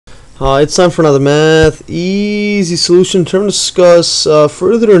Hi, it's time for another math easy solution. Time to discuss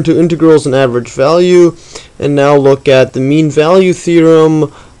further into integrals and average value, and now look at the mean value theorem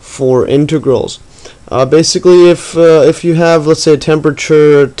for integrals. Basically, if you have, let's say, a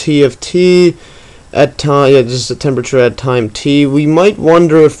temperature T of t at time, just a temperature at time t, we might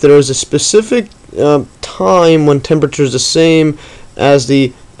wonder if there is a specific time when temperature is the same as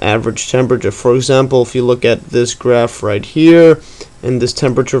the average temperature. For example, if you look at this graph right here and this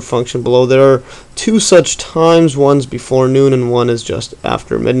temperature function below, there are two such times. One's before noon and one is just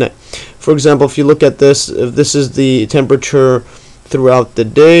after midnight. For example, if you look at this, if this is the temperature throughout the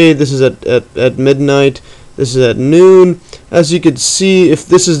day, this is at midnight, this is at noon. As you can see, if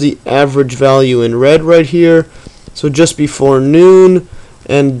this is the average value in red right here, so just before noon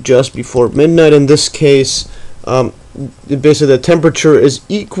and just before midnight, in this case, basically the temperature is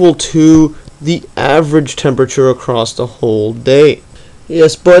equal to the average temperature across the whole day.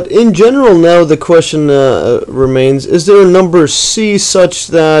 Yes, but in general now the question remains, is there a number c such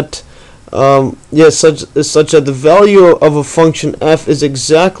that such that the value of a function f is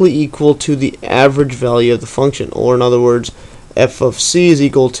exactly equal to the average value of the function, or in other words, f of c is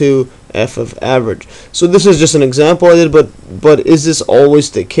equal to f of average. So this is just an example I did, but is this always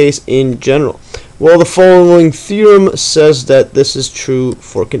the case in general? Well, the following theorem says that this is true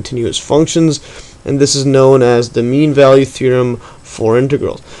for continuous functions, and this is known as the mean value theorem for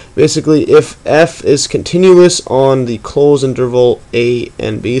integrals. Basically, if f is continuous on the closed interval a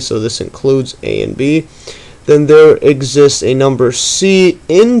and b, so this includes a and b, then there exists a number c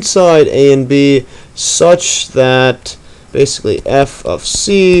inside a and b such that basically f of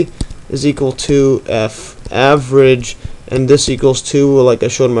c is equal to f average, and this equals to, like I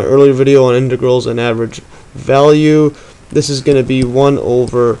showed in my earlier video on integrals and average value, this is going to be 1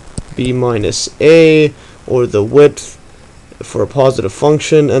 over b minus a, or the width for a positive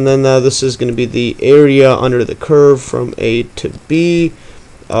function, and then this is going to be the area under the curve from a to b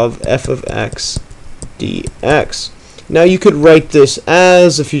of f of x dx. Now you could write this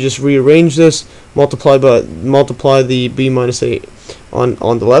as, if you just rearrange this, multiply the b minus a on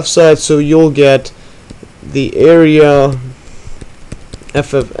the left side, so you'll get the area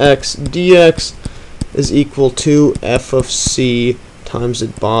f of x dx is equal to f of c times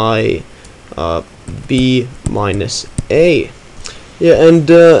it by b minus a. Yeah, and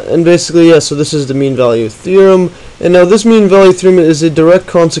basically, yeah, so this is the mean value theorem, and now this mean value theorem is a direct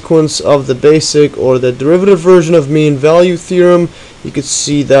consequence of the basic or the derivative version of mean value theorem. You could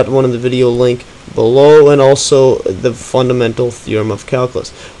see that one in the video link below, and also the fundamental theorem of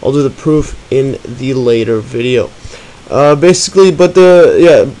calculus. I'll do the proof in the later video. Basically, but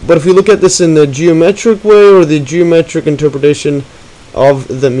if we look at this in the geometric way, or the geometric interpretation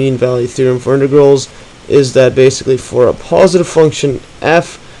of the mean value theorem for integrals, is that basically for a positive function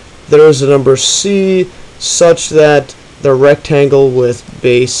f, there is a number c such that the rectangle with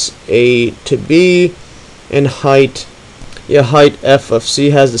base a to b and height f of c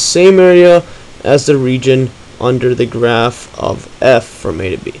has the same area as the region under the graph of f from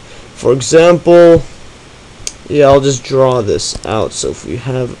a to b. For example, I'll just draw this out. So if we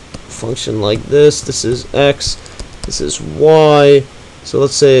have a function like this, this is x, this is y. So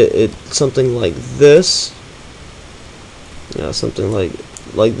let's say it's something like this. Something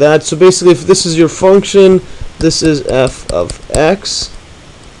like that. So basically, if this is your function, this is f of x,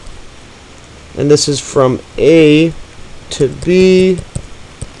 and this is from a to b.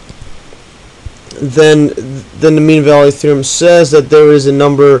 Then the mean value theorem says that there is a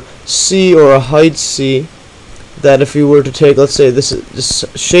number c, or a height c, that if we were to take, let's say this is,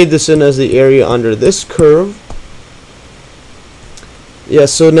 just shade this in as the area under this curve.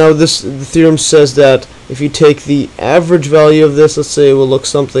 So now the theorem says that if you take the average value of this, let's say it will look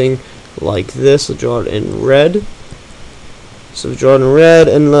something like this. I'll draw it in red. So draw it in red,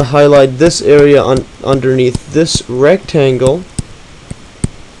 and highlight this area underneath this rectangle.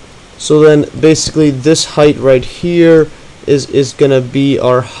 So then basically this height right here is going to be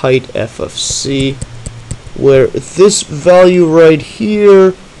our height f of c, where this value right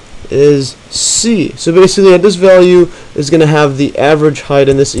here is c. So basically this value is going to have the average height,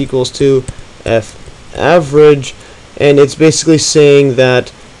 and this equals to f average, and it's basically saying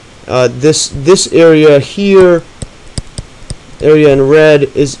that this area here, area in red,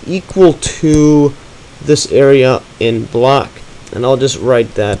 is equal to this area in black. And I'll just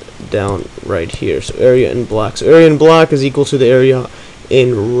write that down right here. So area in black. So area in black is equal to the area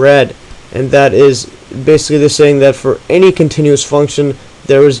in red. And that is basically they're saying that for any continuous function,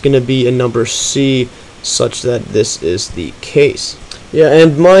 there is going to be a number c such that this is the case.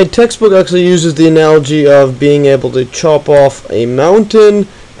 And my textbook actually uses the analogy of being able to chop off a mountain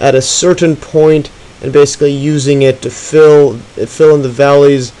at a certain point and basically using it to fill in the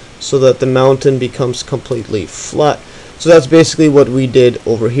valleys so that the mountain becomes completely flat. So that's basically what we did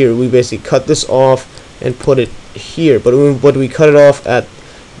over here. We basically cut this off and put it here, but we cut it off at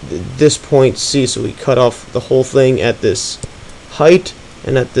this point C, so we cut off the whole thing at this height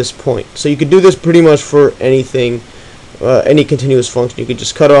and at this point. So you could do this pretty much for anything, any continuous function. You could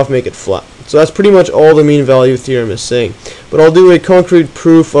just cut it off, make it flat. So that's pretty much all the mean value theorem is saying, but I'll do a concrete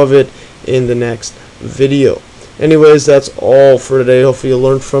proof of it in the next video. Anyways, that's all for today. Hopefully you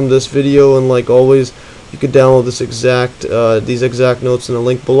learned from this video, and like always, you could download these exact notes in the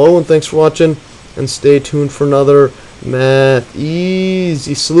link below. And thanks for watching, and stay tuned for another math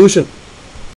easy solution.